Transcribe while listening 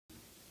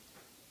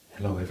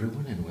Hello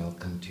everyone and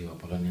welcome to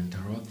Apollonian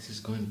Tarot. This is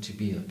going to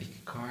be a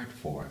pick card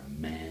for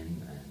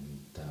men,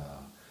 and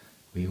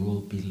we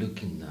will be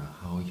looking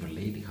how your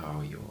lady,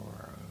 how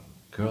your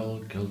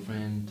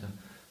girlfriend,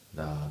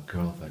 the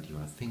girl that you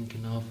are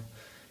thinking of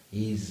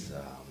is,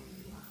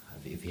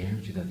 the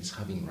energy that is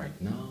having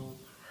right now,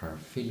 her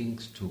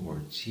feelings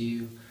towards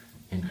you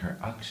and her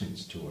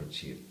actions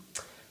towards you.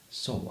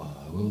 So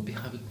we'll be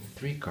having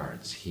 3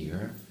 cards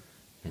here,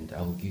 and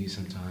I will give you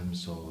some time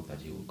so that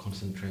you will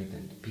concentrate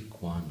and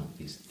pick one of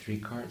these 3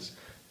 cards,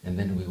 and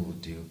then we will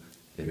do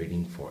the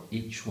reading for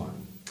each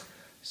one.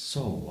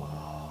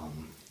 So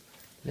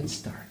let's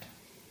start.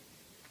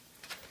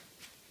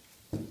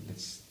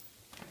 Let's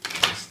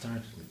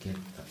start and get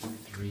the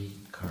 3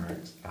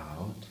 cards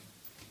out.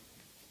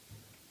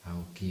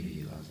 I'll give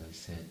you, as I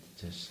said,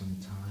 just some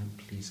time.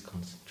 Please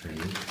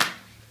concentrate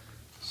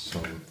so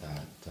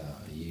that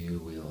you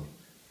will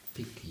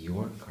pick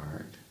your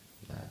card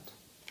that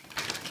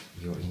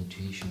your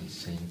intuition is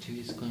saying to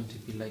you. Is going to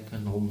be like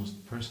an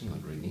almost personal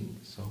reading,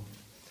 so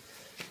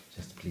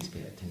just please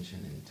pay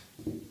attention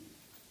and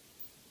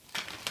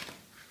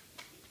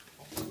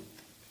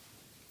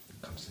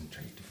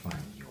concentrate to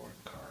find your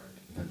card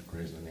that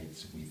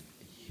resonates with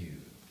you.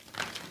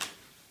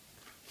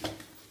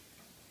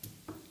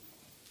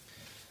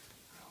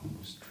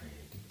 Almost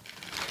ready.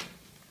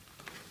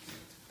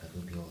 That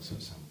will be also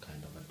some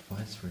kind of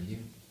advice for you.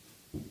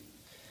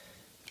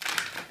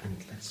 And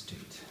let's do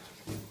it.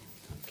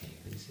 Okay,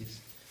 this is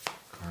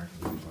card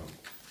number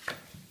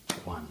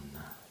 1.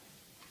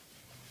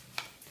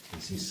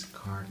 This is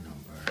card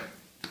number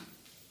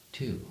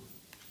 2.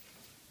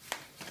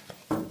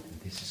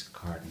 And this is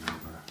card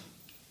number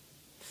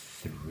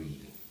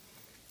 3.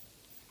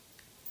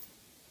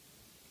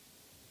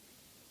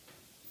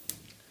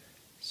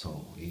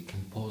 So you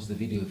can pause the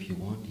video if you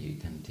want, you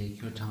can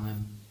take your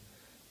time,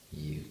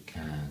 you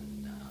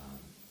can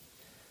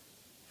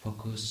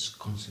focus,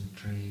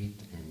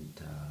 concentrate,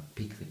 and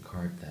pick the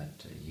card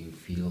that you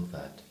feel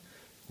that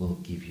will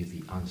give you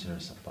the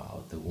answers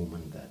about the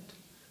woman that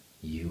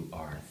you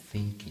are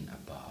thinking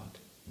about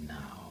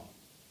now.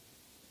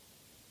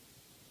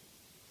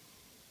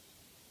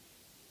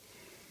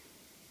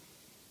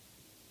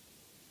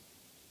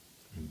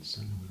 And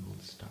soon we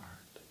will start.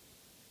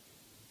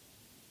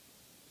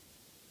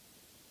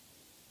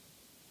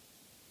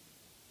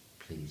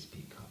 Please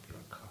pick up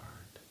your card.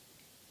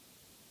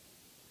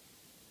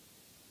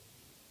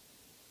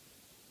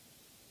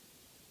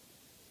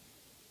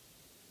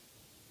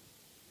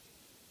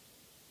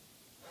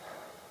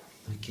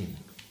 Okay,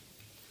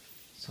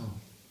 so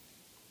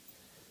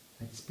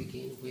let's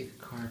begin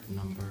with card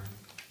number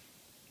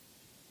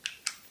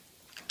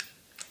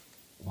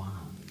 1.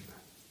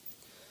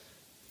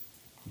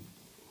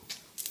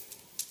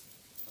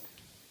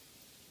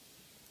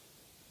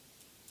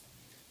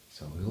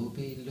 So we will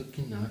be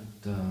looking at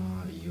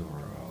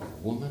your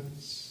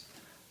woman's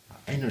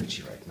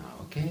energy right now,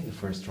 okay? The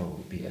first row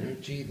will be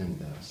energy, then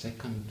the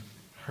second,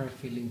 her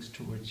feelings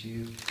towards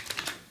you,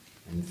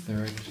 and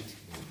third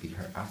will be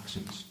her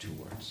actions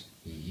towards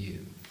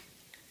you.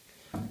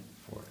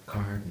 For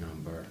card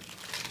number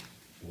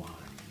 1.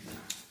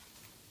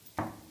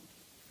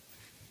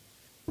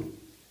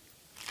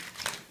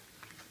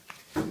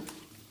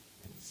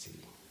 Let's see,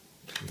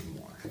 3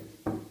 more.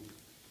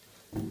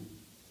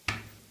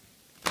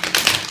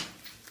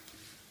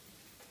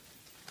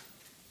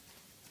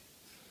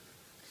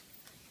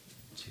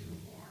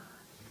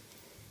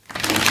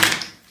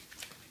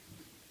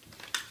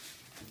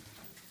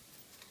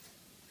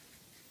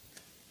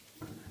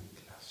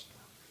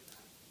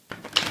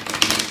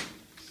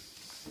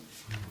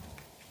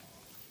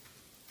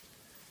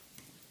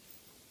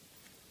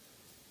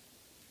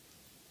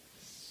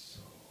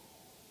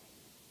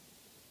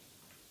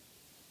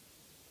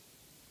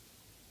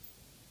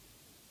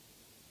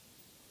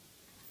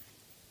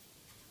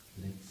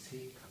 Let's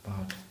see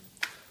about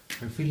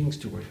her feelings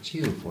towards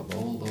you for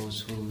all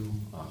those who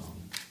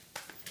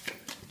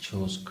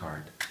chose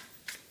card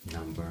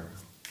number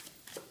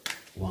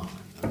 1.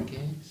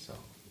 Okay, so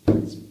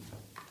let's.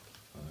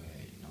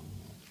 Okay, no.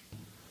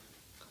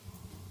 Come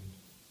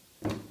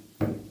on.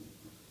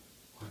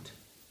 What?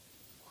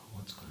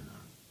 What's going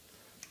on?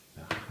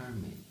 The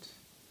Hermit,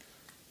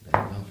 the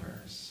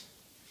Lovers,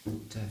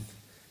 Death.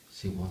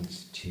 She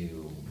wants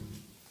to.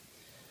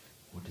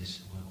 What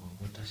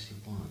does she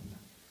want?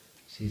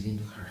 She's in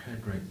her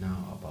head right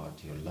now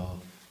about your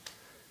love,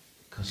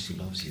 because she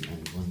loves you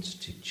and wants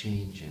to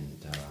change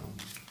and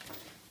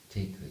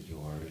take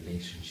your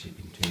relationship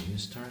into a new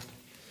start.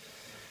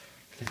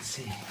 Let's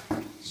see.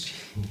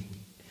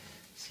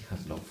 She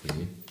has love for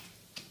you.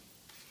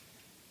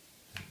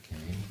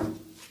 Okay.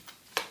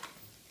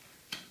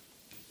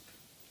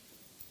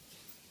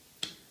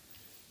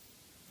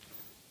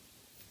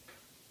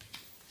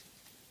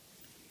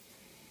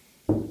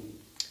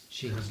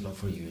 She has love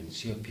for you, and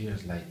she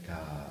appears like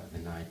the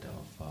Knight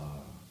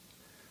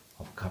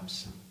of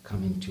Cups,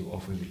 coming to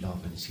offer you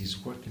love, and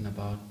she's working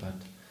about,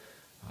 but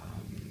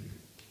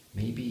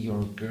maybe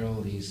your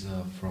girl is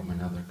from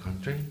another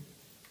country,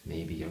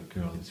 maybe your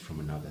girl is from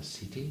another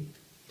city,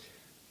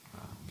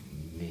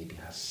 Maybe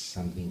has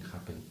something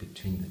happened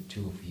between the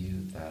two of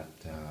you that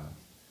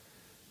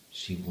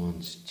she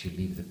wants to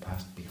leave the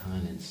past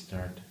behind and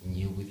start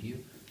new with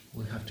you.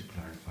 We have to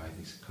clarify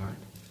this card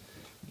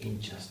in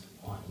just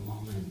one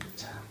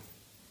moment.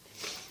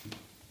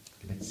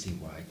 Let's see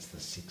why it's the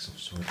Six of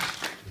Swords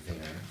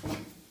there.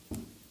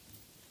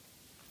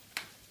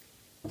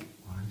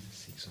 Why is the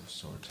Six of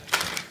Swords? I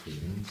have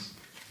feelings.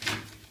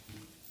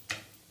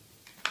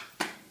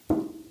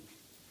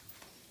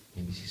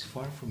 Maybe she's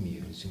far from you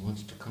and she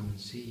wants to come and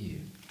see you.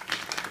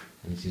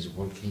 And she's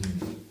working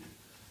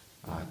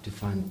to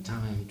find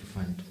time, to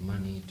find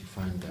money, to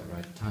find the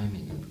right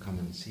timing and come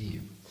and see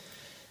you.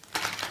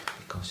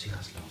 Because she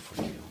has love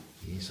for you.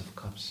 The Ace of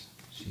Cups.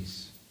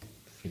 She's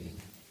feeling.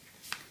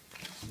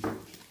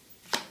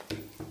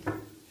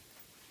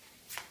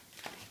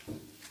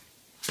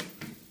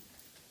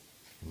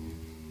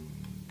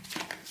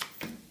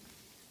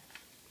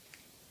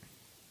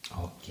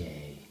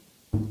 Okay.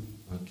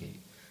 Okay.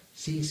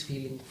 She is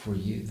feeling for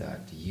you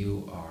that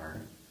you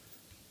are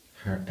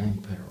her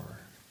emperor.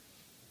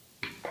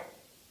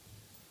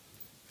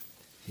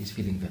 She's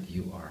feeling that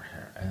you are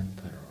her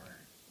emperor.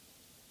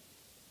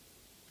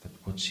 That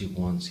what she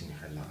wants in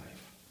her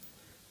life.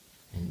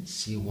 And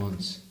she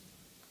wants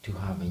to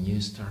have a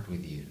new start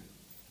with you.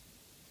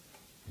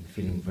 And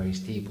feeling very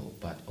stable,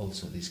 but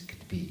also this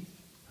could be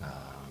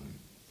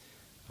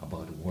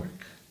about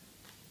work.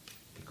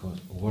 Because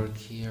work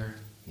here,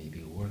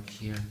 maybe work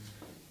here,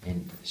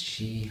 and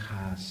she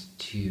has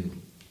to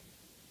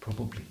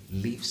probably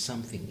leave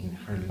something in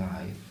her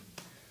life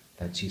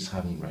that she's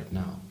having right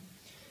now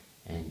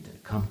and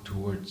come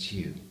towards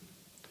you.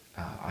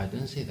 I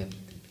don't say that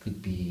it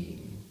could be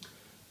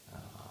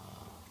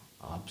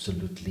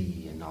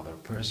absolutely another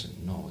person.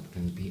 No, it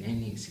can be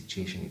any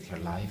situation in her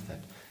life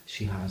that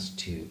she has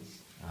to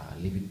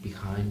leave it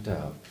behind,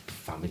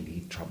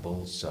 family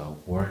troubles,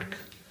 work.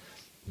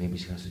 Maybe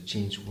she has to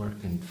change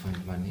work and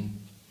find money.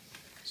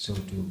 So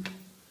to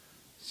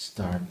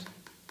start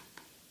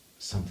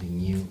something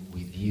new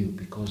with you,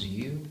 because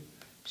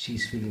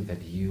she's feeling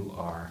that you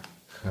are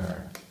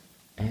her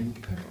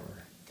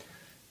emperor.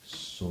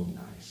 So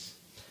nice.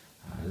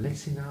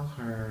 Let's see now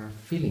her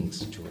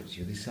feelings towards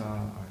you. This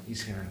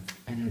is her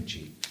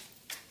energy.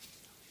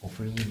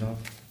 Offering you love,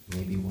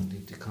 maybe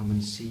wanting to come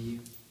and see you,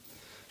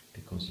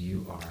 because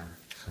you are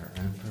her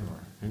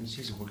emperor. And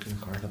she's working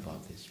hard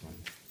about this one.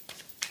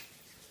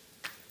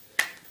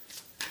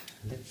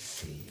 Let's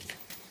see.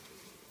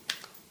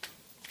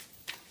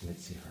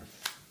 Let's see her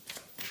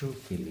true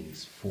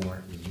feelings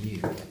for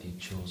you that you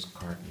chose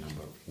card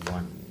number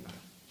 1.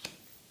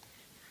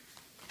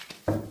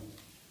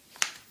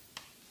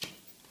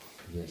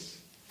 Yes.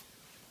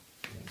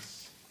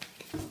 Yes.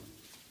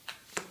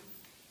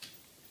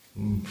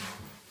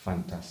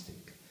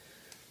 Fantastic.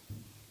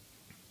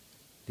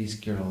 This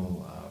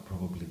girl,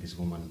 this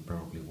woman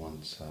probably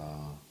wants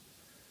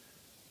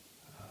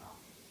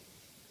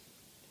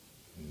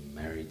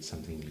married,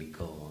 something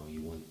legal,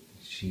 or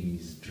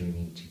she's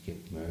dreaming to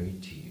get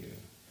married to you,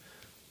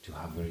 to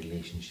have a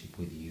relationship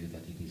with you,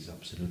 that it is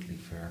absolutely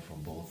fair for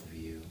both of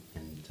you.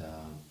 And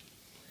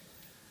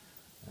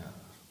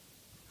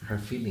her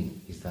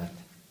feeling is that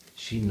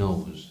she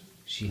knows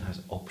she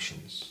has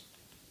options.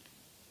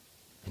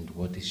 And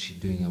what is she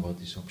doing about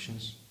these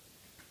options?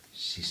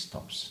 She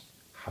stops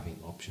having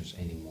options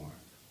anymore.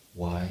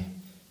 Why?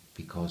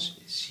 Because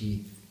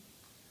she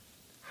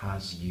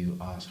has you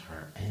as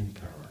her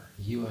emperor.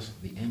 You as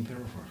the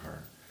emperor for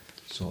her.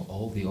 So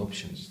all the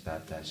options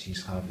that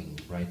she's having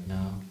right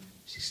now,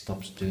 she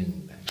stops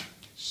doing them.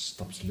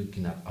 Stops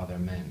looking at other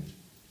men.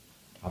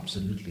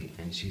 Absolutely.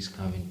 And she's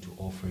coming to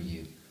offer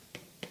you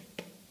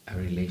a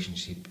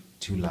relationship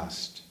to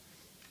last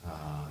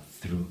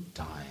through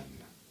time.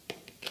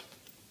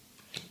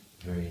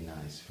 Very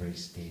nice, very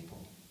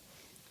stable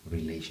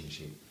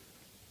relationship.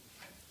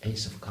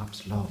 Ace of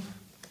Cups, love.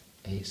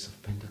 Ace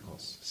of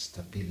Pentacles,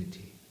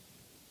 stability.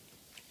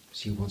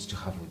 She wants to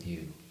have with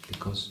you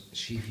because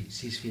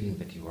she's feeling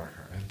that you are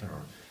her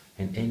emperor.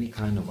 And any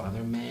kind of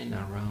other men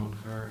around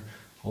her,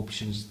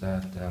 options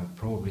that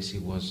probably she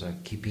was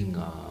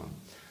keeping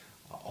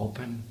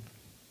open,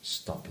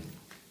 stopping.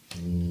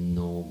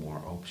 No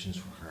more options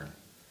for her.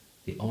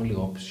 The only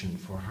option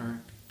for her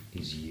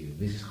is you.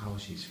 This is how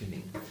she's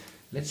feeling.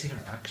 Let's see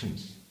her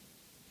actions.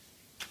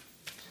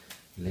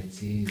 Let's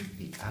see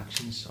the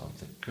actions of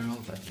the girl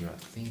that you are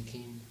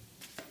thinking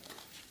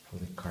for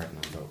the card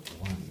number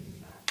 1.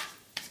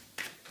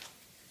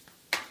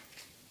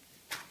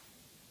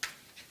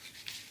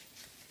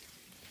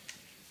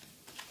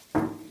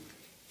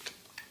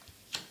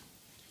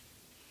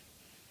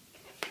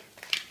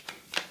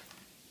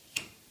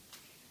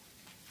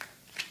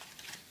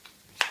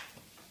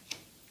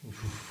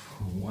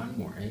 One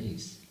more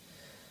ace.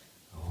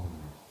 Oh,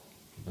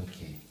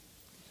 okay.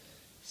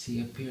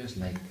 She appears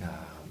like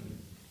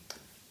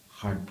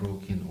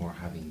heartbroken or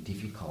having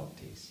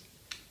difficulties.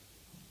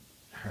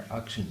 Her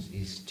actions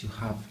is to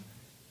have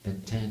the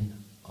 10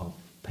 of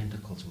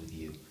Pentacles with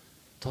you.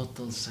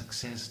 Total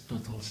success,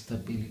 total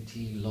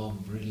stability, love,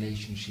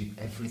 relationship,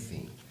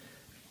 everything.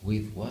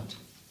 with what?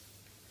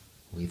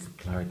 With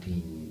clarity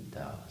in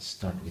the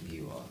start with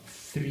you.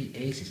 3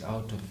 aces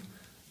out of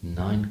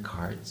 9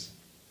 cards.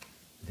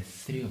 The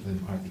 3 of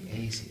them are the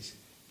aces.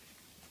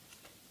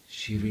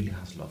 She really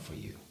has love for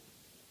you.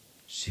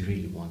 She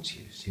really wants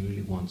you. She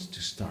really wants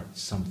to start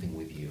something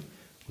with you.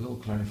 We'll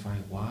clarify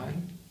why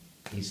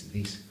is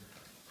this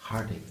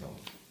heartache though.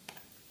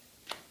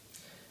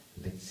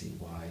 Let's see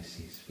why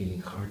she's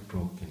feeling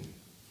heartbroken.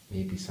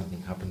 Maybe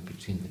something happened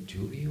between the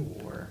two of you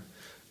or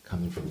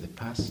coming from the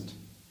past.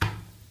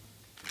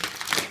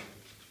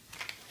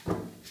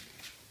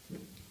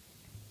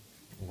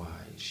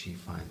 Why she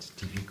finds it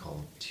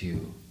difficult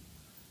to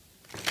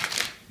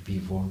be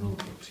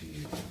vulnerable to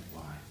you.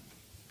 Why?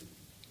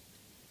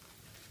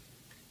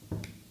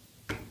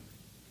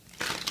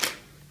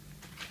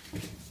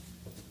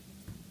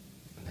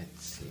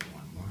 Let's see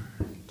one more.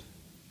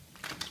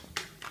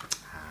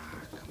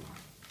 Come on.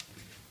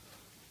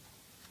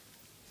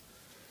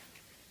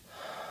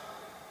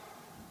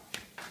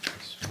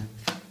 This one.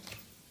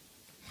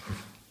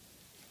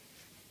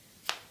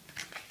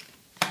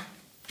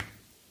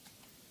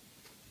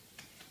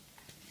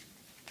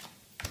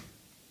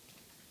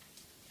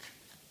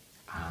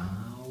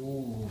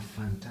 Oh,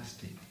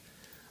 fantastic.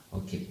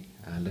 Okay,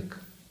 look.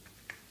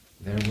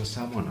 There was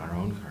someone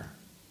around her.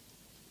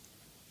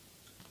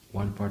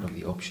 One part of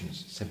the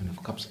options, 7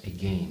 of Cups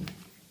again.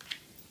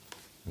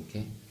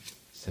 Okay,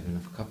 7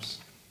 of Cups,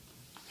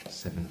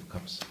 7 of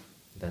Cups.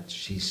 That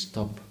she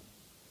stops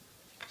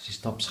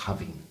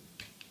having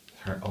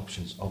her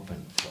options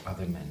open for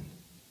other men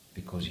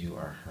because you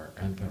are her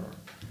emperor.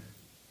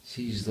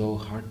 She is though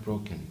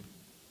heartbroken.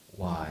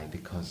 Why?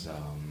 Because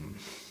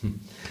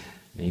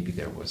maybe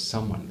there was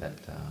someone that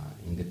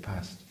in the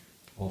past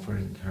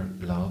offering her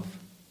love,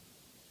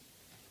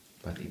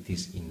 but it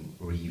is in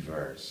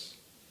reverse.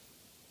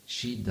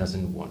 She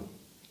doesn't want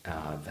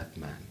that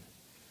man.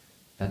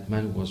 That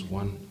man was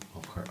one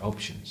of her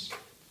options,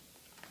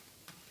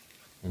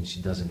 and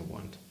she doesn't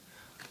want.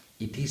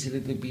 It is a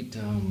little bit,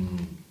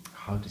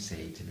 how to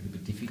say it, a little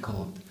bit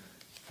difficult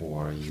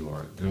for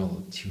your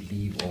girl to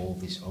leave all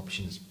these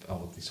options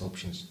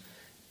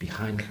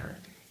behind her.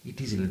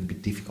 It is a little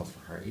bit difficult for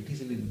her. It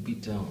is a little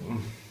bit,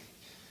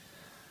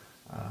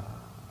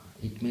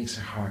 it makes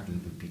her heart a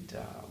little bit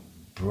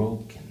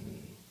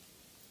broken,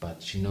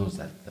 but she knows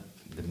that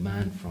the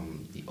man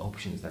from the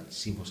options that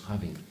she was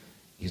having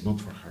is not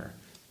for her.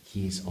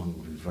 He is on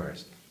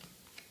reverse.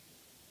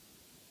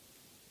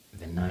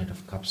 The Knight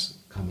of Cups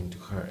coming to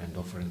her and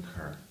offering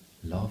her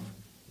love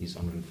is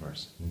on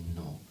reverse.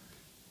 No,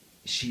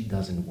 she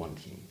doesn't want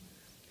him.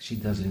 She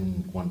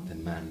doesn't want the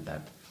man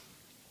that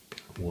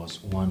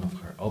was one of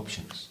her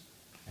options.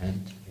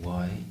 And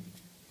why?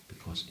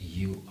 Because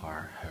you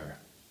are her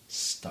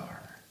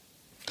star.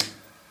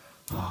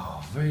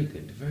 Oh, very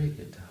good, very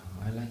good.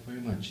 I like very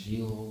much.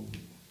 You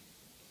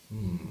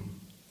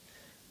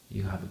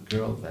have a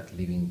girl that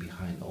leaving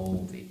behind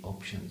all the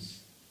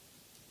options,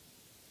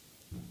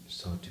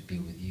 so to be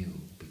with you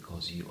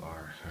because you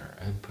are her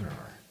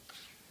emperor.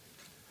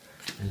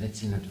 And let's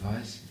see an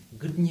advice.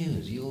 Good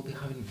news. You will be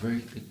having very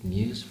good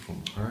news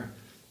from her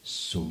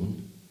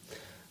soon.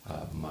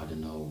 I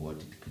don't know what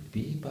it could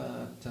be,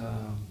 but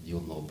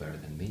you'll know better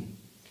than me.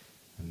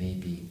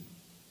 Maybe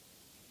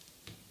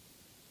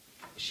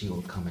she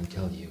will come and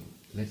tell you,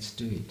 let's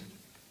do it.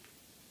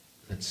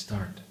 Let's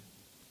start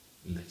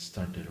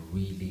a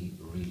really,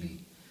 really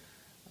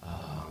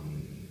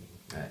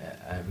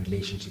a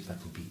relationship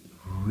that will be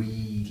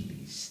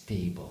really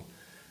stable,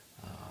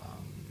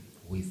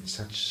 with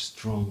such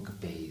strong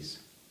base,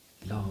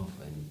 love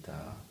and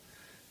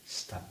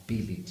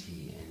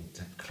stability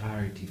and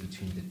clarity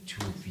between the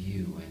two of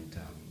you, and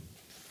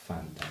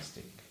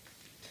fantastic.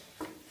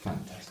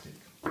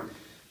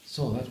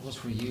 So that was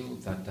for you,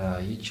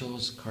 that you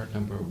chose card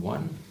number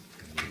 1,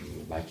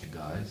 like you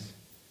guys.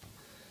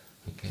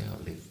 Okay,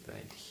 I'll leave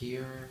that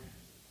here,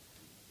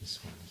 this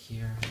one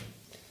here,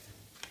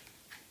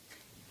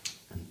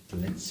 and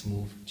let's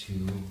move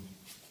to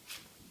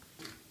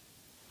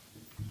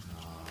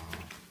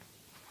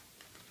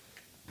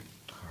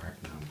card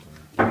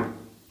number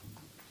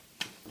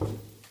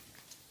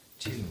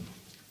 2.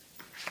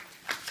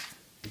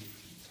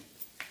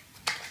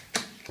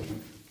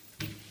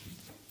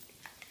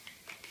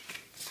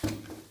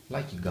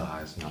 Like you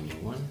guys, number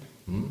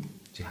 1,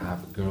 to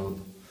have a girl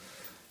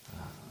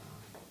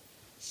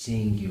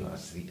seeing you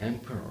as the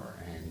emperor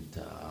and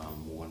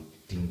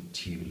wanting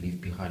to leave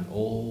behind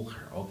all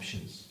her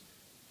options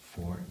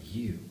for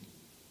you.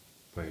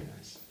 Very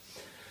nice.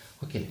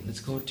 Okay, let's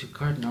go to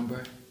card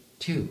number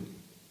 2.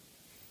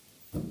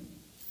 And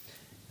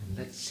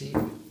let's see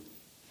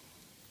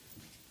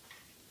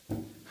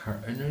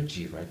her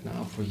energy right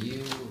now for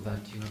you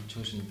that you have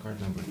chosen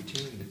card number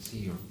 2. Let's see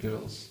your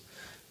girls,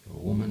 your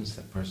woman's,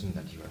 the person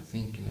that you are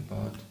thinking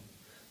about.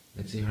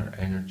 Let's see her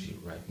energy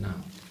right now.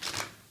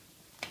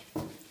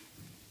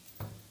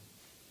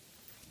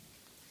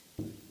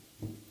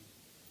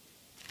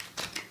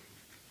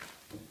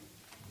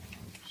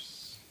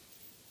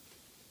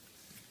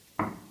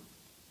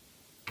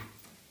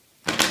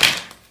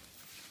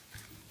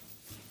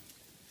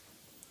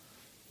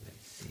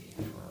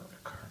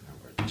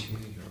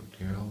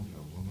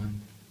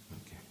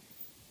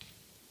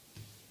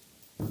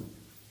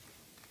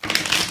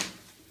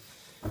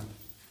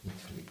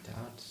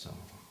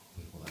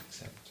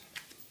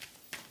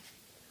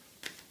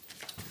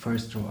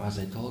 first row, as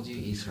I told you,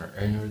 is her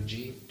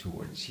energy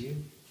towards you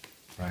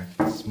right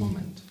this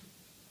moment.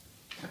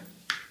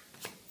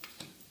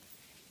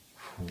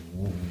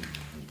 Ooh,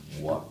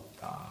 what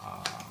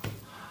the?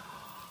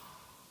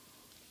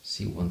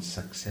 She wants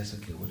success.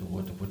 Okay,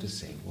 what to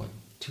say? What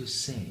to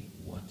say?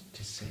 What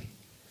to say?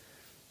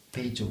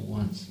 Page of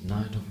Wands,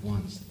 Knight of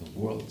Wands, the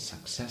World,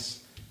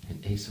 success,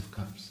 and Ace of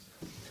Cups.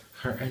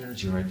 Her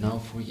energy right now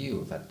for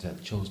you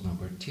that chose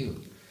number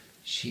 2.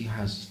 She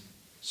has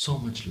so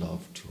much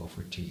love to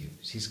offer to you.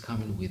 She's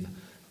coming with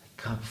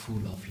a cup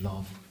full of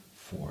love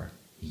for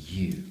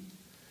you.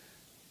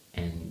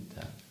 And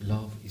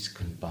love is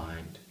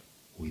combined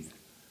with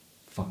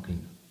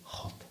fucking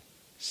hot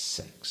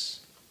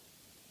sex.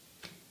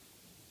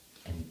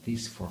 And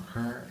this for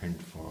her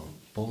and for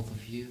both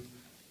of you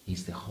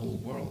is the whole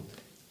world.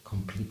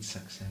 Complete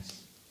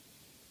success.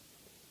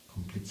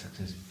 Complete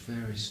success.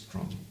 Very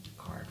strong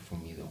card for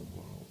me, the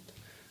world.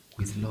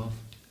 With love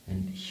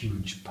and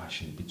huge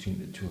passion between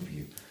the two of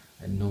you.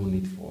 And no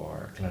need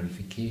for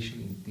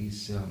clarification.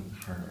 This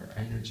her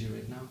energy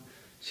right now.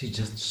 She's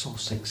just so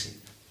sexy.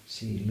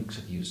 She looks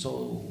at you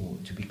so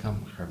to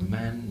become her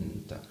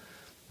man and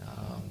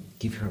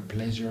give her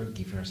pleasure,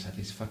 give her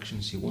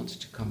satisfaction. She wants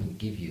to come and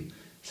give you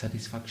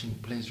satisfaction,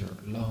 pleasure,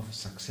 love,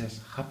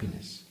 success,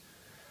 happiness.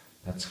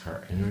 That's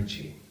her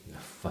energy.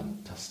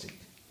 Fantastic.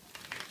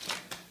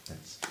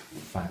 That's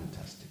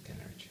fantastic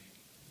energy.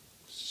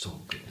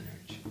 So good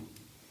energy.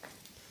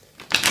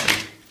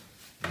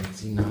 Let's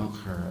see now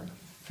her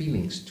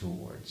feelings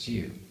towards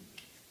you.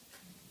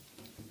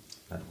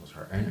 That was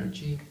her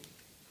energy.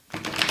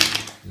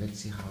 Let's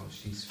see how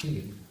she's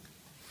feeling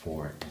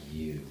for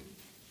you.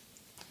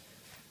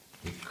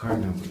 With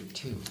card number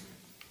 2.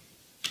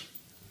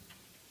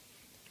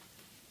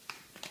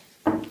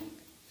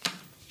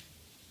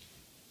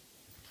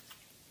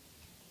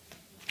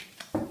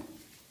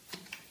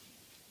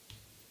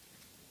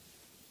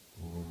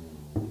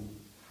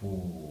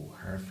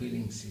 Her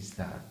feelings is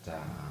that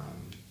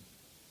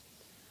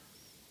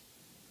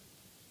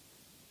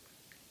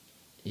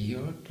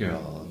your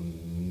girl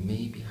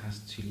maybe has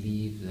to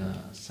leave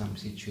some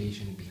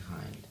situation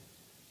behind.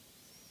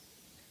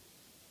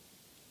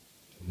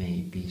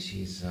 Maybe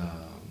she's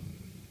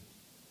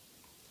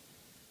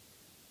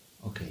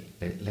okay,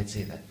 let's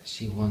say that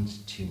she wants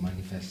to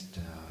manifest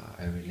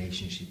a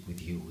relationship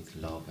with you with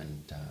love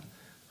and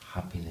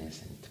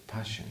happiness and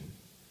passion.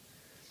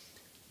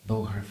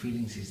 Though her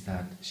feelings is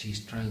that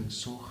she's trying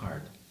so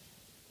hard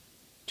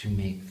to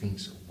make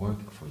things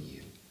work for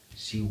you.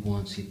 She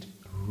wants it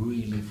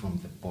really from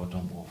the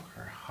bottom of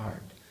her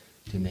heart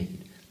to make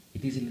it.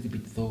 It is a little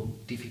bit though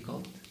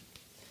difficult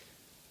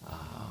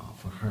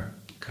for her,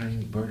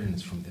 carrying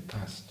burdens from the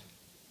past.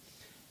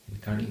 And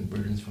carrying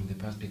burdens from the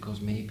past because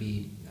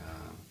maybe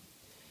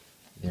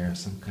there's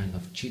some kind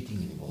of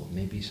cheating involved.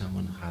 Maybe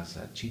someone has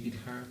cheated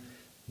her.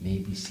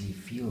 Maybe she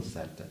feels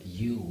that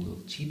you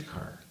will cheat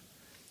her.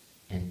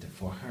 And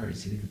for her,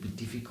 it's a little bit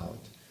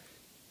difficult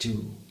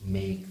to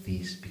make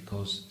this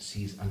because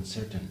she's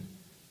uncertain.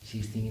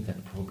 She's thinking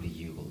that probably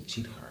you will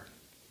cheat her.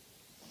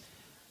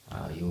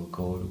 You'll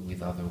go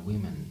with other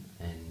women,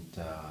 and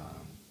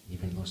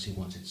even though she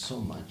wants it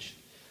so much,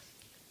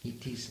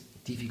 it is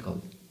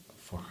difficult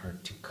for her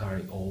to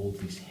carry all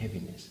this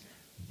heaviness,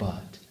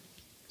 but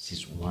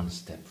she's one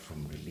step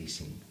from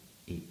releasing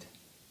it.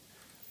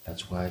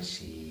 That's why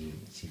she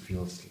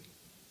feels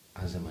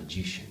as a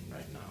magician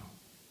right now.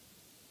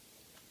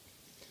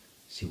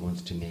 She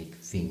wants to make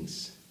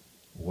things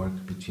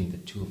work between the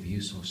two of you,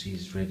 so she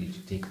is ready to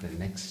take the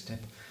next step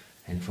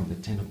and from the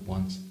 10 of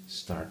Wands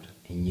start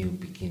a new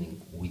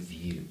beginning with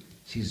you.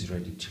 She's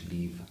ready to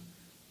leave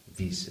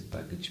this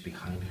baggage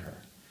behind her.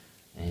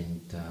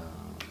 And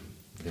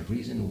the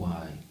reason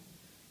why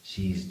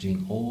she is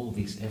doing all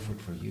this effort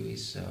for you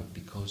is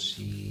because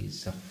she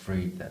is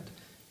afraid that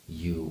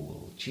you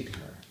will cheat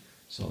her.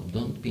 So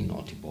don't be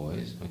naughty,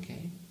 boys,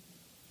 okay?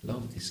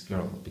 Love this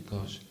girl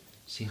because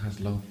she has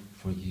love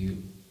for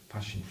you,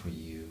 passion for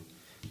you,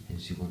 and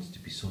she wants to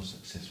be so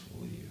successful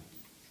with you,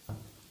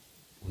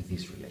 with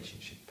this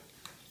relationship.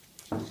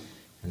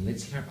 And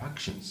let's hear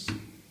actions.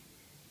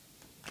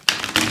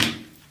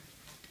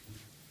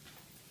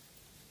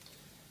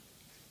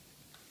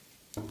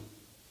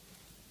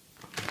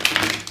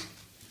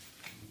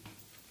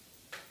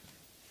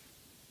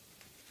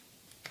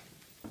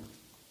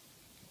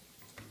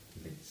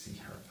 Let's see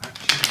her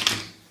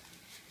actions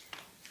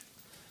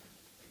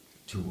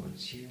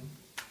towards you.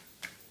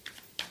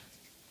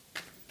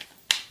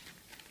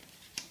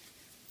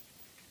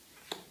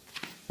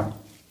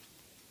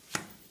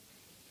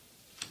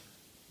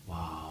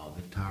 Wow,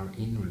 the Tower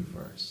in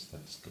reverse,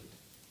 that's good.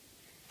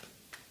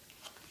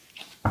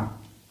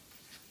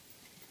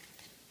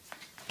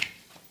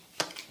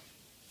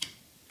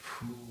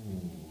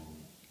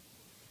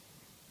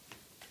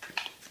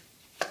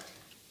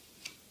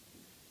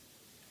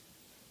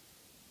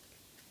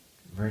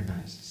 Very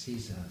nice.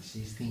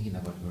 She's thinking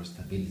about her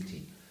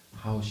stability,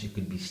 how she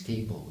could be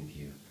stable with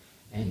you.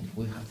 And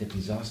we have the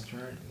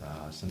disaster,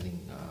 something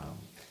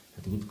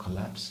that would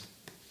collapse.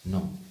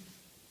 No.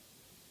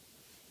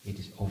 It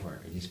is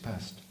over, it is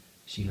past.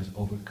 She has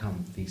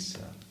overcome this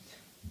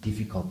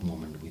difficult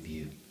moment with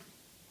you.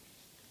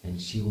 And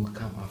she will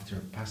come after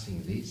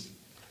passing this,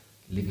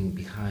 leaving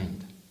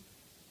behind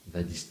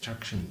the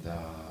destruction,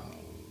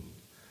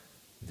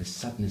 the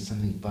sadness,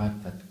 something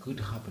bad that could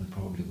happen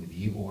probably with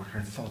you, or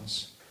her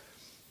thoughts.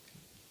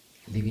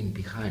 Leaving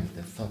behind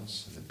the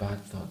thoughts, the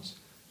bad thoughts,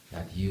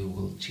 that you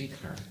will cheat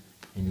her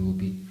and it will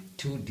be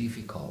too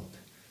difficult,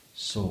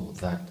 so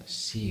that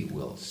she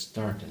will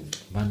start and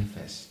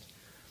manifest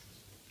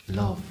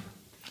love,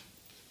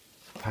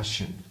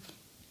 passion,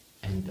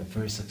 and a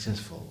very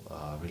successful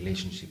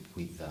relationship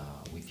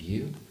with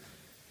you.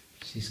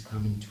 She's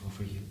coming to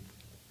offer you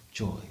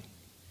joy.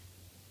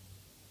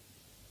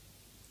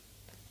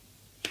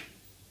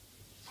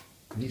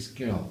 This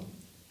girl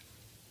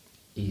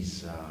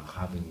is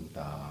having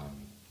the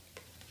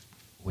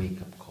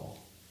wake-up call.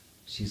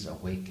 She's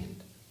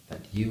awakened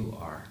that you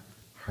are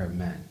her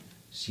man.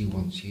 She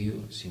wants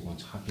you, she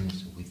wants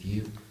happiness with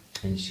you,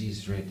 and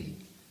she's ready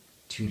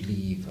to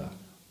leave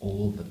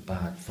all the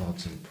bad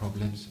thoughts and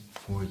problems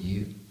for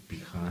you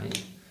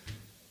behind,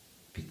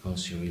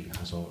 because she really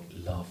has all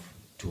love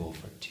to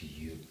offer to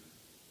you,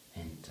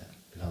 and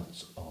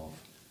lots of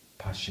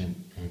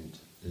passion and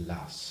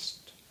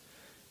lust.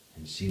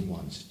 And she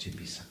wants to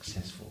be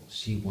successful.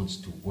 She wants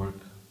to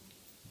work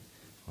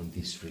on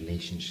this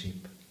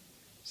relationship.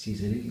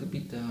 She's a little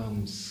bit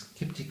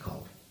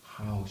skeptical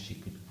how she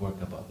could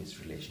work about this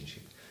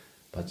relationship,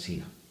 but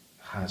she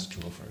has to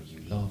offer you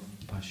love,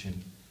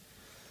 passion,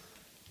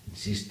 and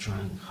she's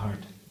trying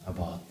hard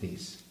about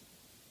this.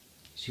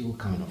 She will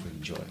come and offer you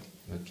joy.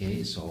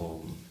 Okay,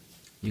 so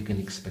you can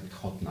expect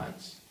hot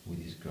nights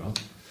with this girl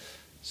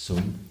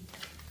soon.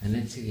 And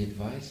let's see the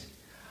advice.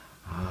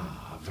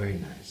 Very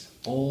nice.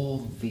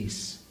 All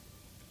this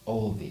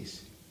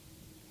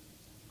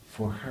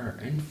for her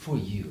and for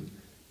you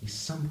is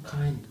some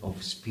kind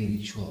of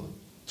spiritual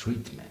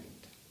treatment.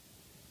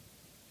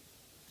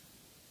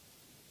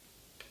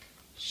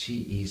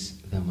 She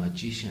is the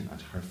magician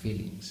at her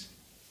feelings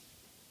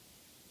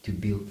to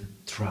build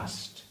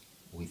trust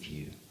with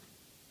you,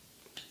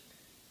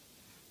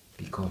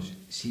 because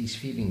she's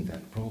feeling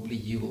that probably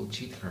you will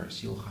cheat her.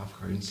 She'll have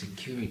her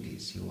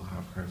insecurities, she'll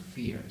have her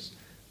fears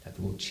that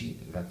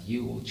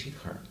you will cheat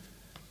her.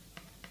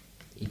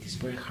 It is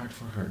very hard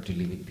for her to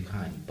leave it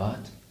behind,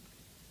 but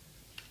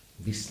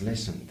this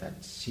lesson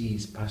that she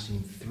is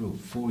passing through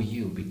for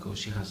you, because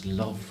she has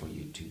love for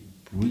you, to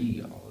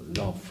real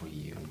love for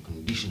you,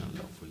 unconditional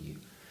love for you,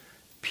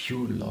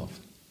 pure love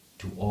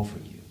to offer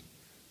you,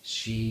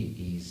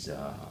 she is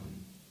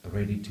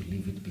ready to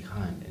leave it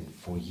behind. And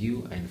for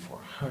you and for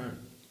her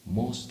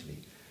mostly,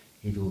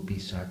 it will be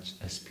such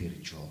a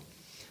spiritual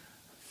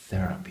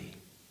therapy,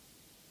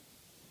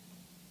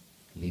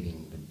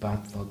 leaving the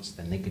bad thoughts,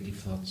 the negative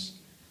thoughts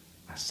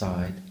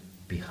aside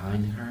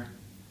behind her,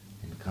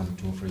 and come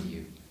to offer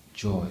you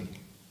joy,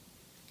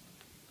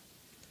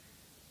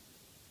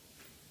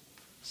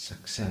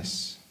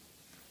 success,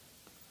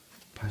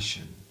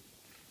 passion,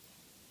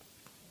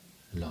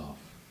 love.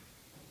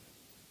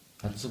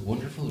 That's a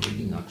wonderful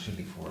reading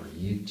actually for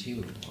you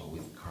too,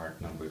 with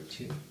card number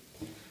 2.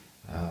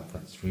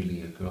 That's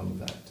really a girl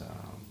that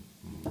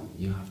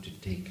you have to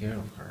take care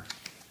of her.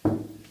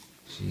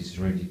 She's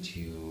ready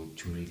to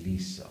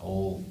release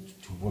all,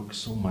 to work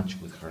so much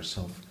with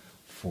herself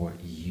for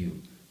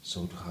you,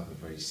 so to have a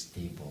very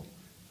stable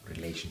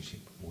relationship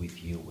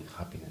with you, with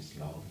happiness,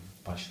 love,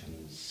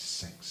 passion,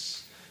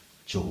 sex,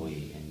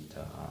 joy, and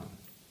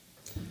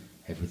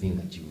everything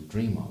that you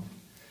dream of.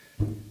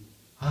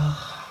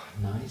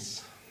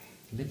 Nice.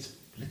 Let's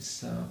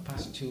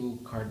pass to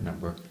card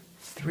number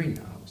 3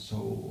 now.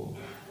 So,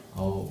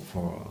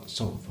 for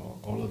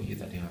all of you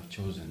that you have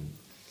chosen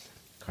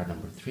card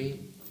number 3,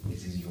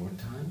 this is your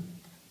time.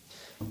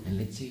 And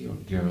let's see your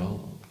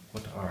girl.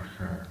 What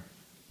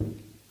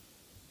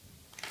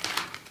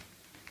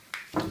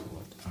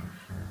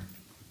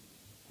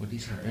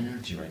is her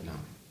energy right now?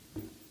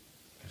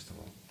 First of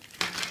all,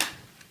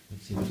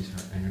 let's see what is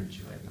her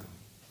energy right now.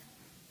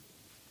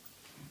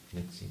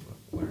 Let's see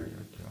where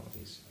your girl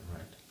is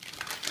right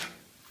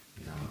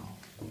now.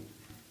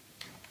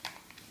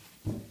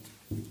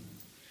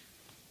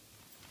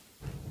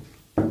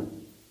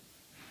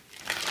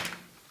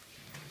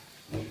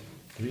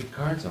 3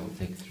 cards. I will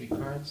take 3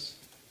 cards.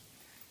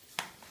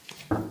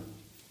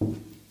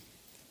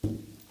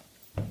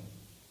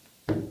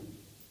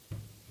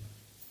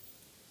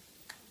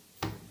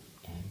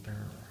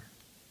 Emperor,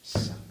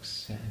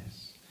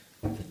 success,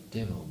 the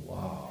devil.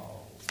 Wow.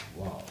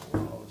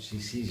 She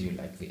sees you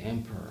like the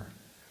emperor,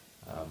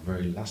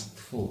 very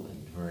lustful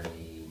and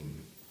very,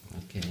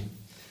 okay.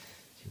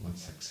 She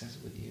wants success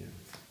with you.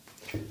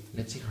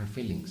 Let's see her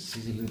feelings.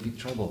 She's a little bit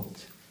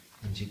troubled,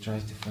 and she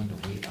tries to find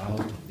a way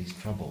out of this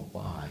trouble.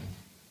 Why?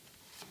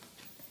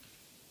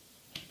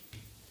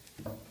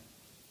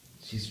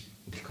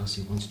 Because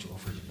she wants to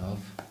offer you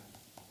love.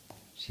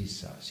 She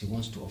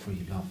wants to offer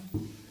you love,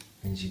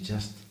 and she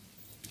just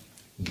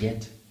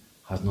yet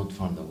has not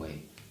found the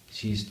way.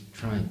 She's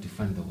trying to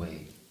find the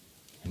way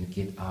and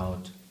get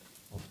out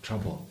of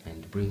trouble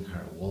and bring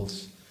her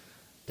walls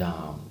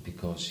down,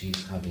 because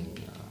she's having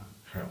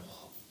her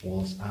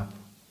walls up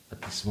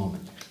at this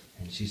moment,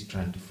 and she's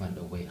trying to find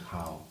a way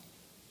how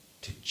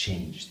to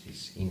change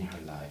this in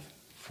her life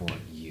for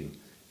you.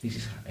 This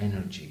is her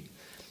energy.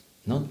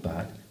 Not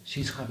bad.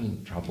 She's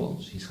having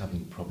trouble, she's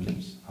having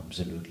problems,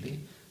 absolutely,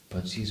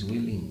 but she's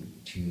willing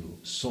to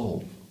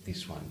solve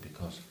this one,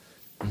 because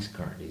this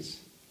card is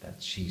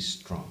that she's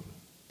strong.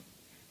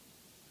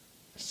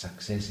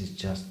 Success is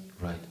just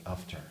right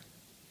after,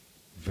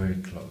 very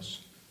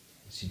close.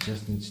 She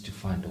just needs to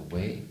find a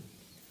way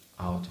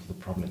out of the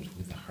problems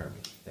with the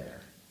Hermit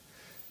there.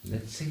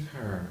 Let's see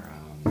her,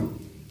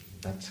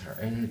 that's her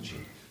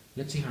energy.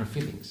 Let's see her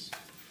feelings.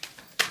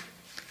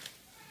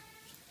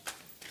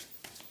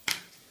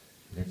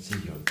 Let's see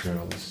your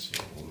girls,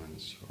 your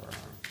women's,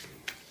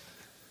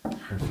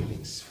 her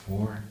feelings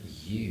for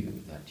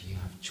you, that you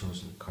have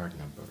chosen card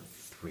number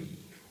 3.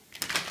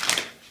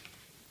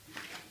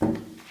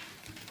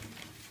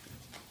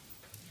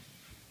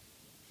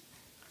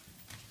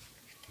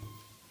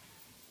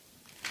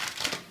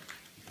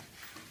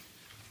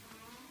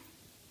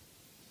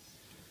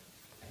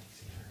 Let's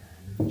see her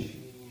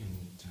energy,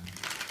 and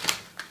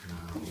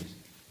now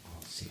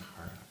I'll see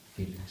her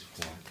feelings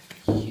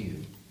for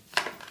you.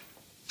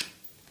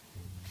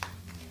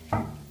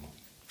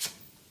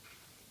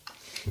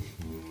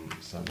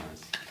 So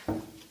nice.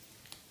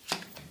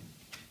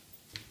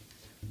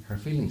 Her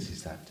feelings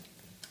is that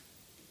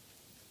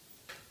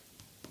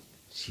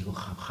she will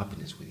have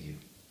happiness with you.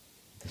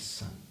 The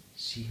Sun.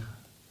 She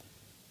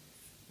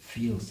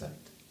feels that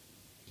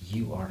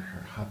you are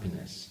her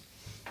happiness.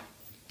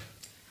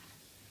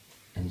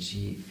 And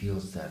she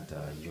feels that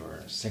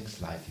your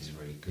sex life is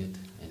very good,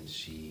 and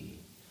she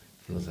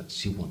feels that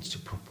she wants to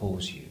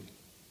propose you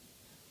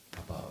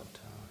about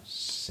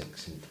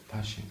sex and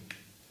passion.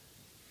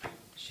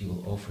 She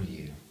will offer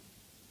you,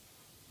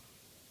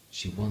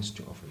 she wants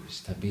to offer you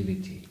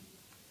stability,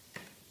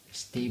 a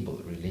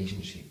stable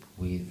relationship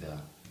with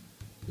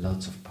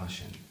lots of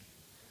passion.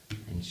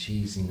 And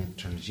she's in a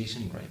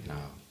transition right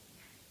now.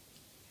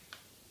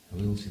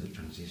 We will see the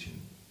transition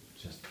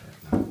just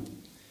right now.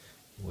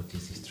 What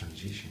is this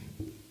transition?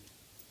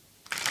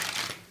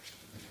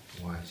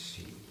 Why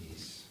she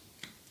is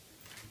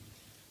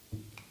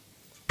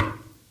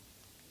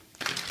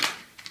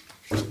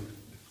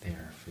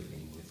there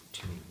feeling with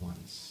 2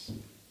 wands.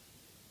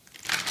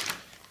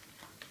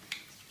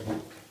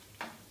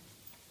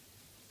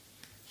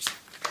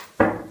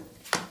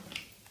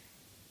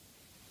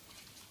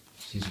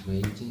 She's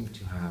waiting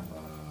to have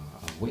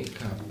a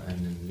wake up,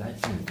 an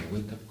enlightenment, a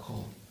wake up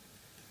call,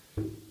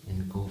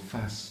 and go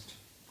fast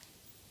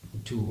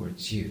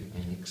towards you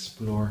and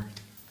explore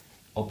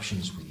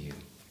options with you.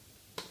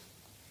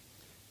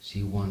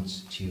 She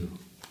wants to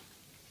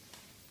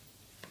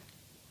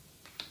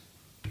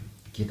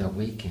get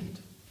awakened,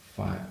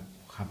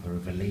 have a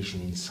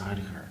revelation inside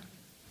her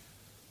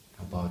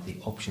about the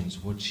options,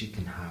 what she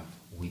can have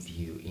with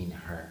you in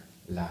her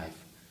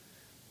life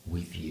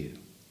with you.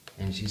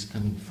 And she's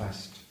coming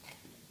fast.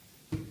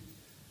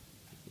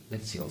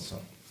 Let's see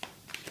also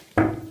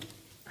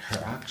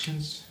her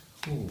actions.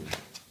 Ooh.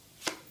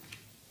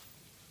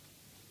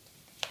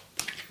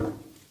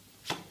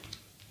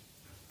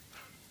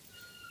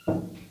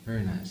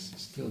 Very nice.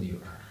 Still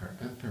you are her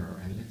emperor,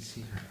 and let's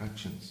see her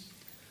actions.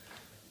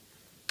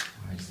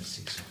 Why is the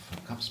 6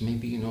 of Cups?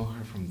 Maybe you know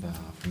her from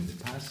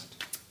the past.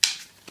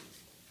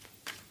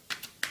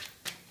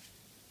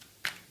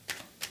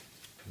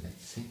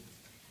 Let's see.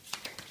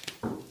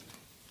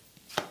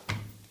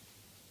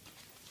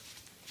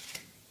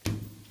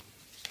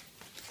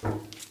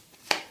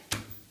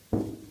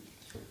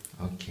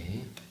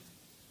 Okay.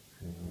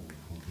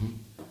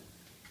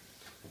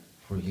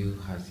 For you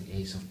has the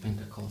Ace of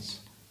Pentacles,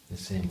 the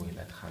same way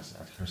that has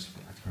at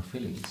her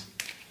feelings.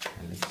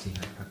 And let's see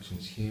her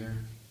actions here.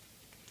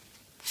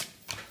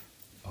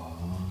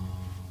 Oh,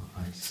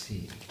 I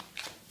see.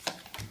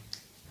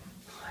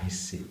 I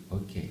see.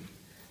 Okay.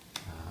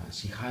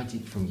 She hides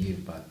it from you,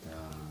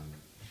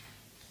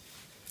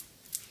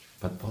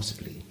 but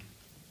possibly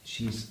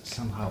she's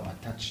somehow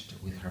attached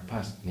with her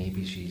past.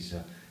 Maybe she's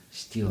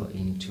still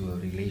into a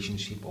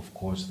relationship. Of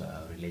course,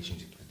 the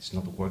relationship that's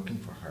not working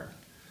for her.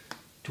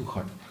 Too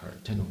hard for her.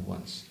 10 of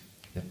Wands.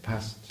 The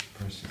past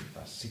person,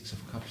 the 6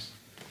 of Cups.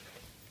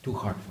 Too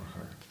hard for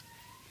her.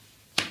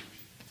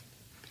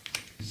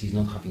 She's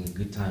not having a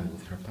good time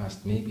with her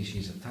past. Maybe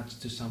she's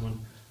attached to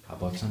someone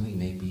about something.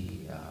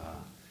 Maybe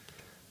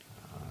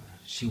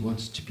she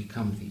wants to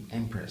become the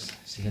Empress.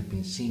 She had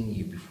been seeing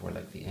you before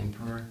like the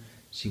Emperor.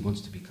 She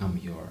wants to become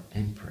your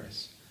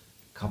Empress.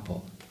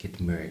 Couple get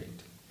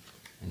married.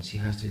 And she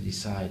has to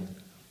decide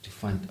to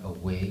find a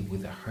way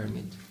with a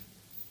Hermit.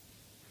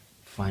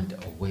 Find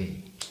a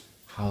way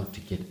how to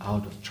get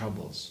out of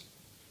troubles.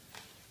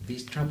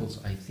 These troubles,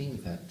 I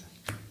think that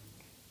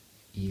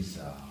is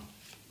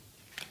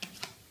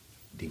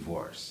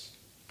divorce.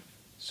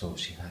 So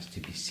she has to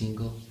be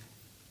single,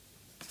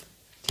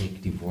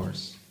 take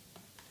divorce,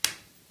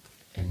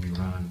 and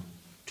run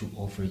to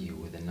offer you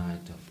with the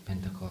Knight of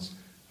Pentacles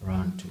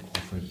around to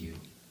offer you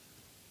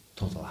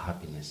total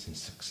happiness and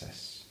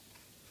success.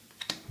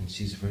 And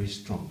she's very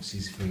strong,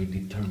 she's very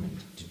determined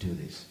to do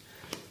this.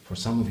 For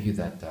some of you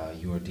that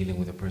you are dealing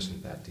with a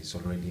person that is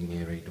already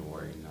married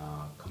or in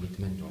a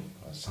commitment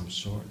of some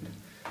sort,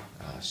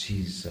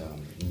 she's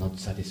not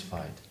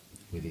satisfied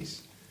with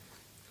this.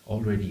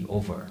 Already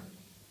over.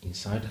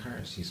 Inside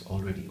her, she's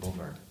already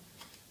over.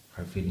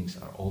 Her feelings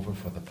are over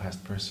for the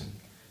past person.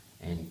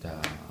 And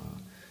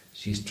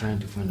she's trying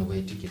to find a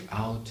way to get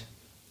out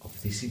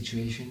of this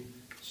situation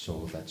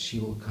so that she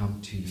will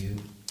come to you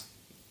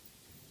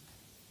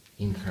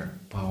in her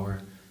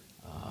power,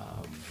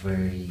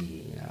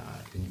 very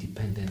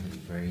independent and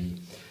very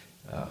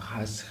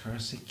has her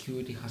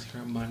security, has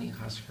her money,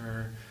 has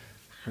her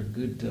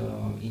good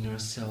inner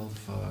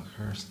self,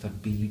 her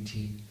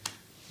stability.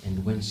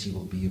 And when she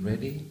will be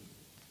ready,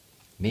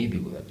 maybe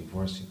with a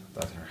divorce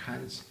at her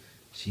hands,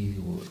 she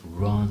will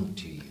run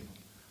to you.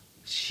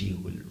 She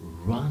will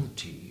run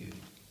to you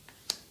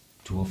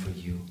to offer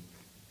you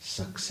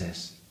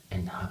success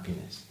and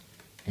happiness.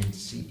 And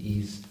she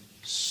is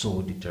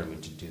so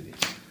determined to do this.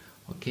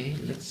 Okay,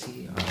 let's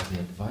see the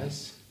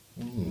advice.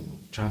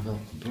 Travel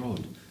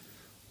abroad.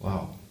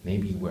 Wow,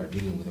 maybe we're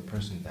dealing with a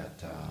person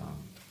that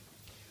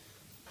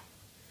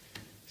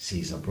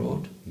she's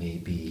abroad.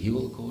 Maybe you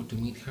will go to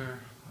meet her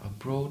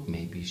abroad.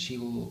 Maybe she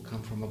will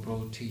come from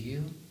abroad to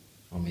you.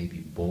 Or maybe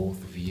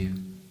both of you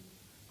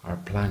are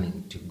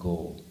planning to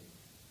go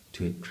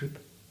to a trip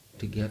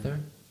together.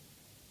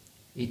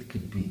 It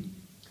could be,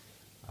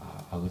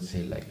 I would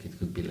say, like it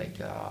could be like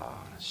a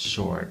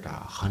short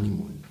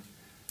honeymoon.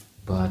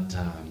 But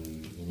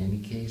in any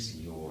case,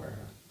 your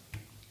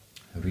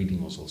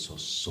reading was also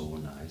so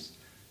nice,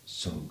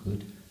 so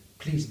good.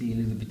 Please be a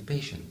little bit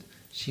patient.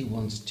 She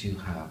wants to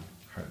have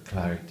her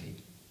clarity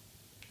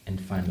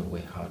and find a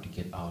way how to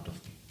get out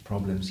of the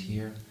problems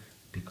here,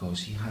 because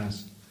she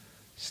has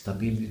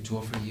stability to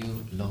offer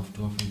you, love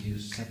to offer you,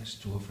 sex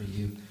to offer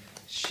you.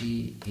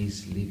 She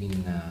is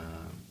living,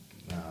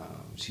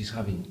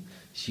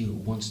 she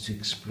wants to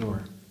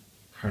explore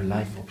her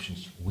life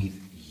options with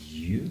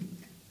you.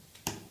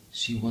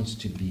 She wants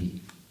to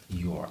be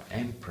your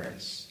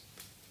empress.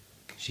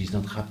 She's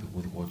not happy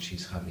with what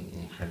she's having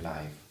in her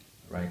life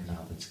right now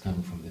that's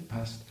coming from the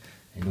past.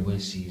 And when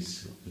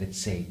she's, let's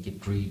say,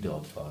 get rid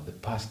of the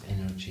past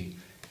energy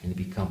and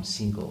become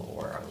single,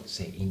 or I would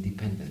say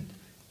independent,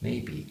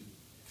 maybe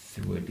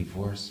through a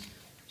divorce,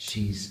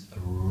 she's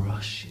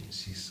rushing,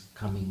 she's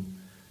coming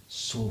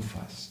so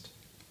fast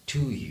to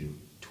you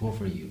to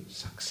offer you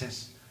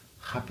success,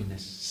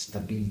 happiness,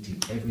 stability,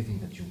 everything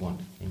that you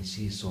want. And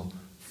she is so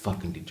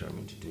fucking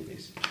determined to do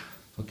this.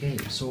 Okay,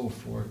 so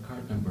for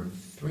card number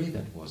 3,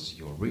 that was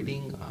your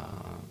reading.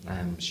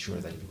 I'm sure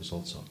that it was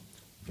also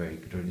very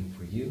good reading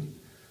for you.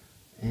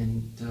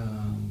 And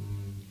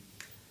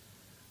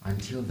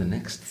until the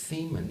next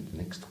theme and the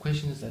next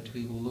questions that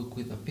we will look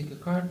with a pick a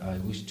card, I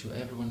wish to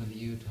every one of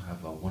you to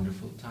have a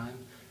wonderful time,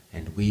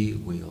 and we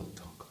will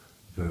talk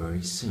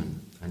very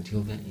soon.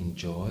 Until then,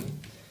 enjoy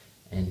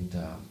and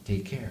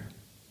take care.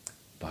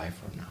 Bye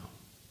for now.